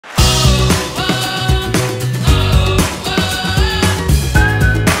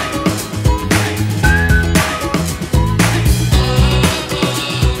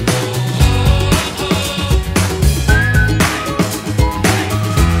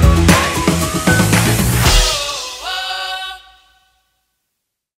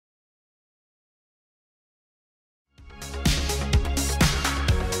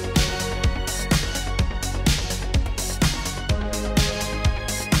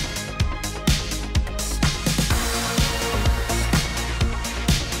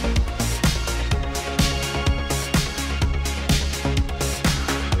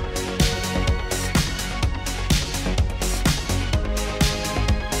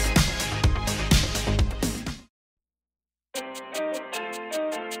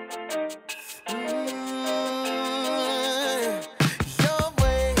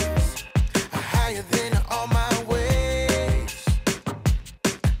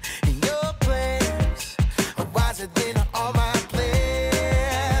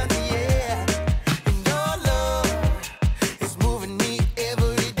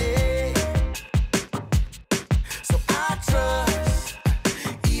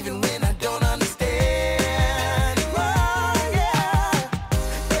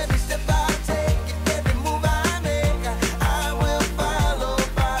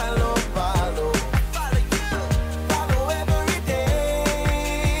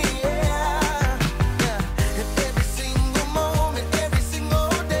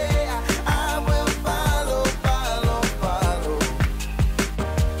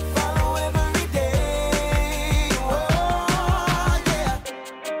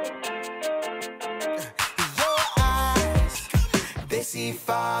see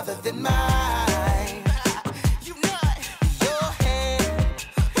farther than mine. You know it. Your hand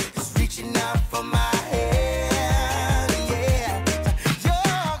is reaching out for my hand. Yeah,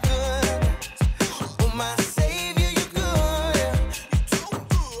 you're good. Oh, my Savior, you're good. You're too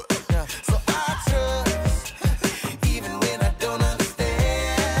good. Yeah. So I trust, even when I don't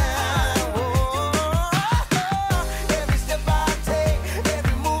understand. Oh, every step I take,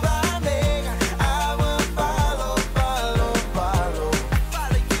 every move I make, I will follow, follow, follow.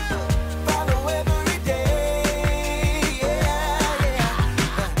 Follow you, follow every day. Yeah,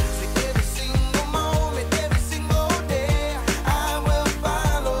 yeah. So every single moment, every single day, I will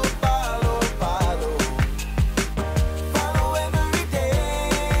follow, follow, follow. Follow every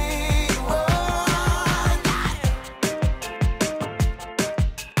day. Whoa.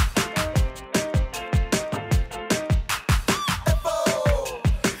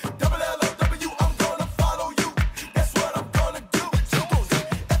 F-O-double-L-O-W, I'm gonna follow you. That's what I'm gonna do.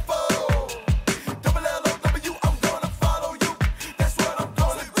 F-O-double-L-O-W, I'm gonna follow you. That's what I'm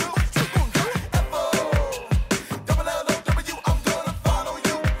gonna do. F-O-double-L-O-W, I'm gonna follow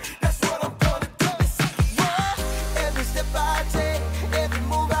you. That's what I'm gonna do. Every step I take, every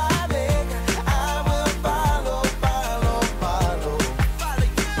move I make, I will follow, follow, follow. Follow you,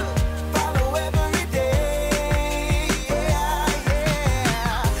 follow every day. Yeah,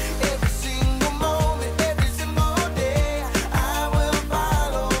 yeah. Every single moment, every single day, I will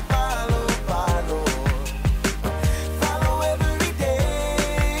follow, follow, follow. Follow every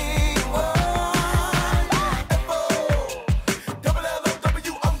day. Whoa.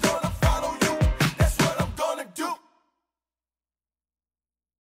 F-O-double-L-O-W, I'm gonna follow you. That's what I'm gonna do.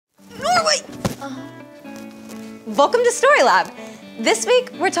 Norway! Welcome to Story Lab. This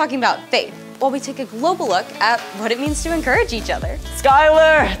week, we're talking about faith, while we take a global look at what it means to encourage each other.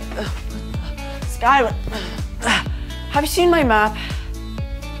 Skylar! Skylar, have you seen my map?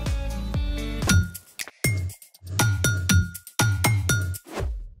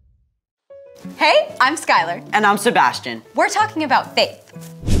 Hey, I'm Skylar. And I'm Sebastian, We're talking about faith.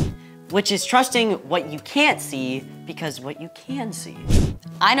 which is trusting what you can't see because what you can see.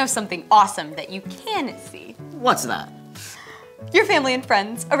 I know something awesome that you can see. What's that? Your family and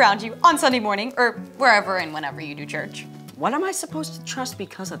friends around you on Sunday morning or wherever and whenever you do church. What am I supposed to trust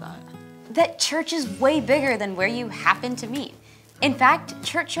because of that? That church is way bigger than where you happen to meet. In fact,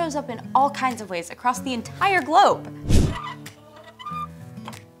 church shows up in all kinds of ways across the entire globe.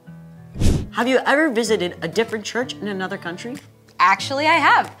 Have you ever visited a different church in another country? Actually, I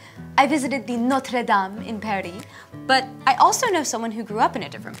have. I visited the Notre Dame in Paris, but I also know someone who grew up in a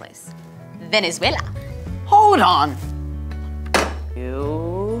different place. Venezuela. Hold on.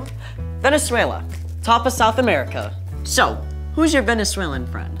 You... Venezuela, top of South America. So, who's your Venezuelan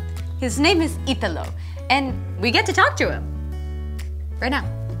friend? His name is Italo, and we get to talk to him right now.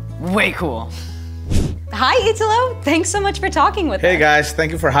 Way cool. Hi, Italo. Thanks so much for talking with us. Hey guys,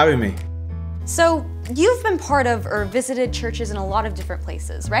 thank you for having me. So, you've been part of or visited churches in a lot of different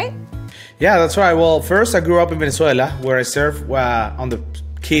places, right? Yeah, that's right. Well, first I grew up in Venezuela, where I served on the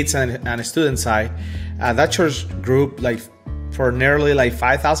kids and student side. That church grew for nearly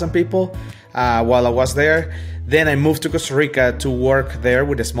 5,000 people while I was there. Then I moved to Costa Rica to work there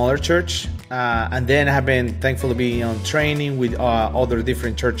with a smaller church. And then I have been thankfully being on training with other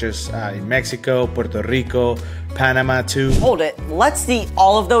different churches in Mexico, Puerto Rico, Panama too. Hold it, let's see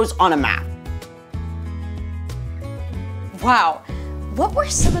all of those on a map. Wow. What were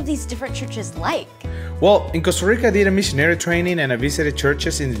some of these different churches like? Well, in Costa Rica, I did a missionary training and I visited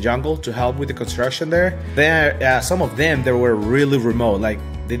churches in the jungle to help with the construction there. Then some of them, they were really remote, like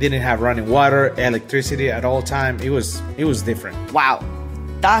they didn't have running water, electricity at all time. It was different. Wow,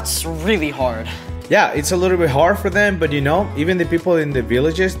 that's really hard. Yeah, it's a little bit hard for them, but you know, even the people in the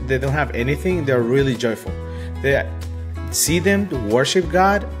villages, they don't have anything. They're really joyful. They see them to worship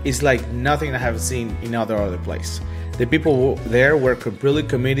God is like nothing I have seen in other place. The people there were completely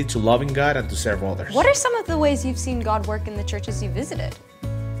committed to loving God and to serve others. What are some of the ways you've seen God work in the churches you visited?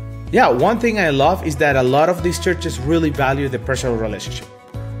 Yeah, one thing I love is that a lot of these churches really value the personal relationship.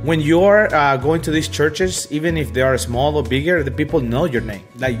 When you're going to these churches, even if they are small or bigger, the people know your name.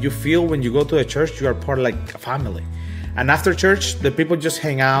 Like you feel when you go to a church, you are part of like a family. And after church, the people just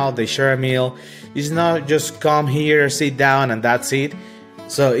hang out, they share a meal. It's not just come here, sit down, and that's it.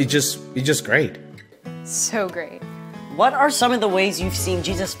 So it's just great. So great. What are some of the ways you've seen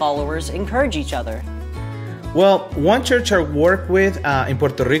Jesus followers encourage each other? Well, one church I worked with in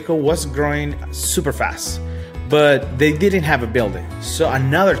Puerto Rico was growing super fast, but they didn't have a building. So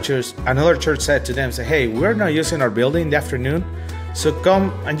another church said to them, hey, we're not using our building in the afternoon, so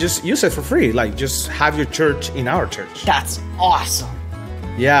come and just use it for free. Like just have your church in our church. That's awesome.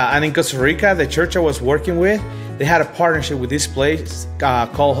 Yeah, and in Costa Rica, the church I was working with, they had a partnership with this place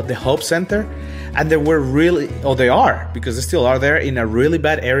called the Hope Center. And they were really, or they are, because they still are there, in a really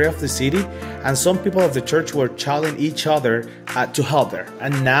bad area of the city. And some people of the church were challenging each other to help there.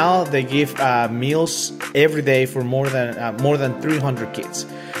 And now they give meals every day for more than 300 kids.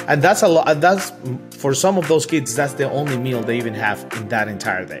 And that's a lot. And that's, for some of those kids, that's the only meal they even have in that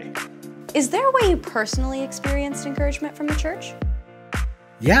entire day. Is there a way you personally experienced encouragement from the church?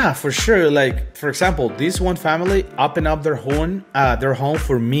 Yeah, for sure. Like, for example, this one family opened up their home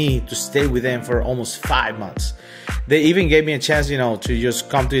for me to stay with them for almost 5 months. They even gave me a chance, to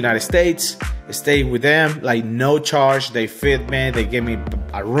just come to the United States, stay with them, like no charge. They fed me. They gave me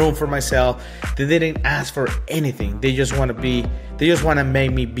a room for myself. They didn't ask for anything. They just want to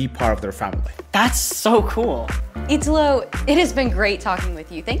make me be part of their family. That's so cool. Italo, it has been great talking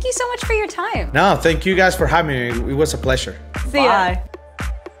with you. Thank you so much for your time. No, thank you guys for having me. It was a pleasure. See ya. Bye.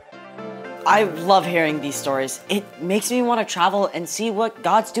 I love hearing these stories. It makes me want to travel and see what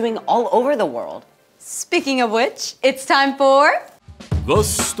God's doing all over the world. Speaking of which, it's time for... The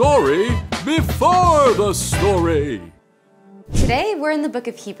story before the story. Today, we're in the book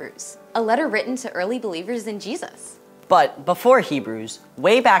of Hebrews, a letter written to early believers in Jesus. But before Hebrews,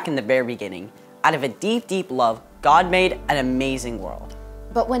 way back in the very beginning, out of a deep, deep love, God made an amazing world.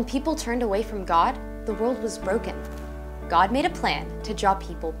 But when people turned away from God, the world was broken. God made a plan to draw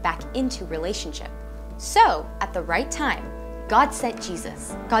people back into relationship. So, at the right time, God sent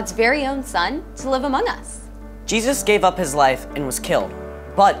Jesus, God's very own son, to live among us. Jesus gave up his life and was killed.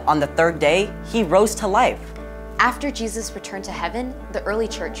 But on the third day, he rose to life. After Jesus returned to heaven, the early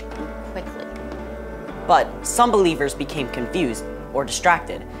church grew quickly. But some believers became confused or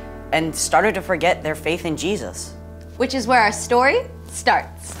distracted and started to forget their faith in Jesus. Which is where our story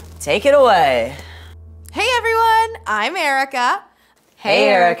starts. Take it away. Hey everyone, I'm Erica. Hey,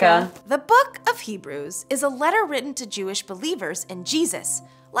 Erica. The book of Hebrews is a letter written to Jewish believers in Jesus,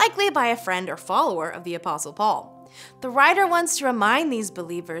 likely by a friend or follower of the Apostle Paul. The writer wants to remind these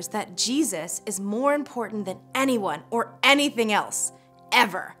believers that Jesus is more important than anyone or anything else,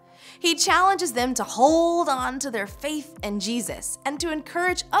 ever. He challenges them to hold on to their faith in Jesus and to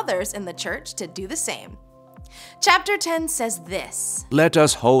encourage others in the church to do the same. Chapter 10 says this: Let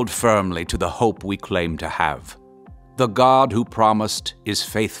us hold firmly to the hope we claim to have. The God who promised is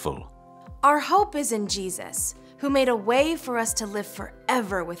faithful. Our hope is in Jesus, who made a way for us to live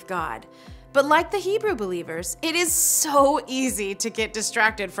forever with God. But like the Hebrew believers, it is so easy to get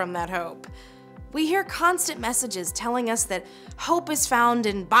distracted from that hope. We hear constant messages telling us that hope is found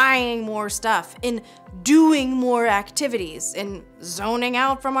in buying more stuff, in doing more activities, in zoning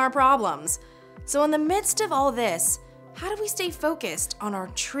out from our problems. So in the midst of all this, how do we stay focused on our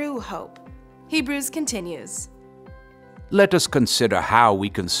true hope? Hebrews continues. Let us consider how we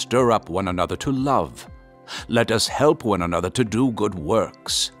can stir up one another to love. Let us help one another to do good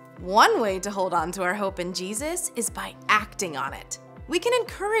works. One way to hold on to our hope in Jesus is by acting on it. We can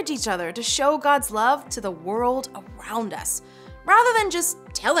encourage each other to show God's love to the world around us. Rather than just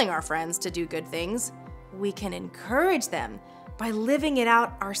telling our friends to do good things, we can encourage them by living it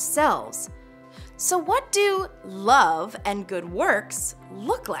out ourselves. So what do love and good works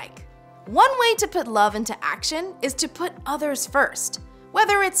look like? One way to put love into action is to put others first,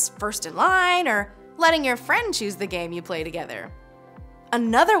 whether it's first in line or letting your friend choose the game you play together.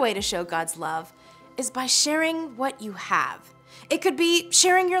 Another way to show God's love is by sharing what you have. It could be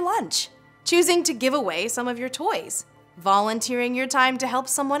sharing your lunch, choosing to give away some of your toys, volunteering your time to help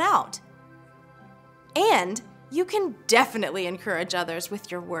someone out. And you can definitely encourage others with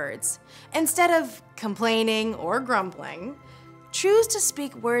your words. Instead of complaining or grumbling, choose to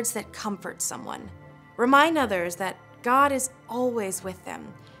speak words that comfort someone. Remind others that God is always with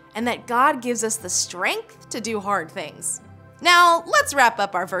them and that God gives us the strength to do hard things. Now, let's wrap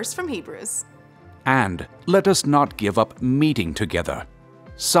up our verse from Hebrews. And let us not give up meeting together.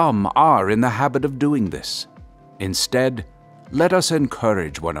 Some are in the habit of doing this. Instead, let us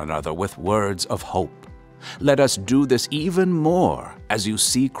encourage one another with words of hope. Let us do this even more as you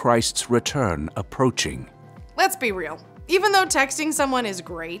see Christ's return approaching. Let's be real. Even though texting someone is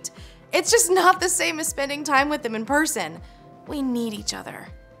great, it's just not the same as spending time with them in person. We need each other.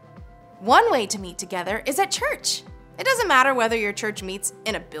 One way to meet together is at church. It doesn't matter whether your church meets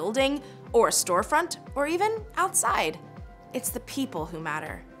in a building or a storefront or even outside. It's the people who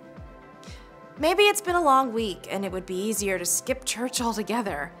matter. Maybe it's been a long week and it would be easier to skip church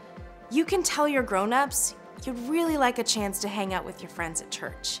altogether. You can tell your grown-ups you'd really like a chance to hang out with your friends at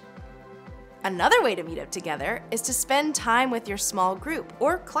church. Another way to meet up together is to spend time with your small group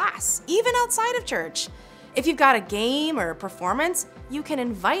or class, even outside of church. If you've got a game or a performance, you can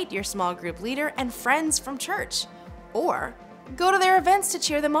invite your small group leader and friends from church, or go to their events to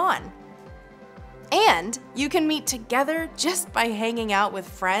cheer them on. And you can meet together just by hanging out with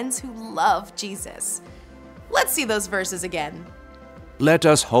friends who love Jesus. Let's see those verses again. Let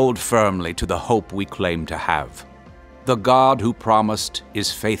us hold firmly to the hope we claim to have. The God who promised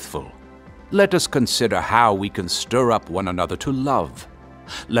is faithful. Let us consider how we can stir up one another to love.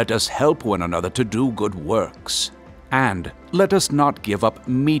 Let us help one another to do good works. And let us not give up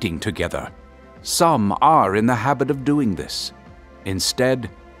meeting together. Some are in the habit of doing this.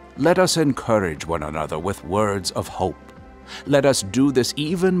 Instead, let us encourage one another with words of hope. Let us do this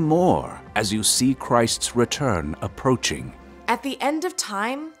even more as you see Christ's return approaching. At the end of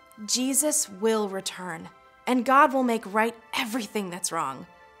time, Jesus will return, and God will make right everything that's wrong.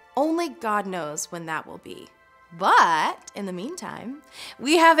 Only God knows when that will be. But in the meantime,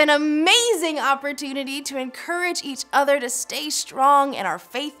 we have an amazing opportunity to encourage each other to stay strong in our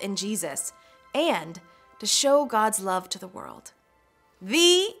faith in Jesus and to show God's love to the world.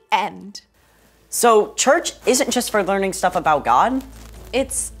 The end. So, church isn't just for learning stuff about God?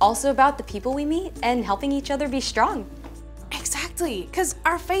 It's also about the people we meet and helping each other be strong. Exactly, because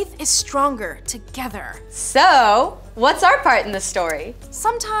our faith is stronger together. So, what's our part in the story?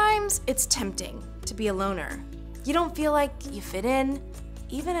 Sometimes it's tempting to be a loner. You don't feel like you fit in,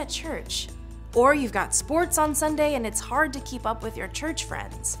 even at church. Or you've got sports on Sunday and it's hard to keep up with your church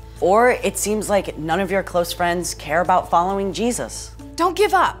friends. Or it seems like none of your close friends care about following Jesus. Don't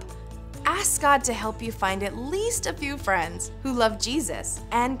give up. Ask God to help you find at least a few friends who love Jesus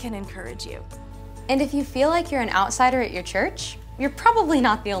and can encourage you. And if you feel like you're an outsider at your church, you're probably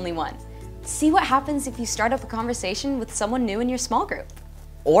not the only one. See what happens if you start up a conversation with someone new in your small group.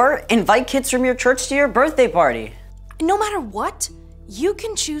 Or invite kids from your church to your birthday party. No matter what, you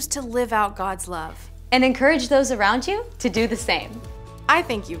can choose to live out God's love. And encourage those around you to do the same. I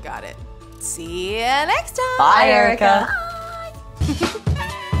think you got it. See you next time. Bye, Erica.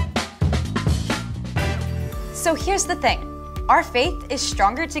 So here's the thing. Our faith is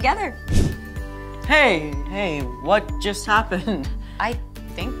stronger together. Hey, what just happened? I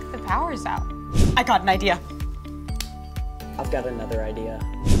think the power's out. I got an idea. I've got another idea.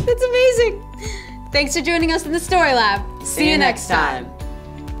 That's amazing. Thanks for joining us in the Story Lab. See you next time.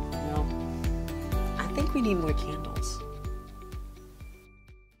 Well, I think we need more candles.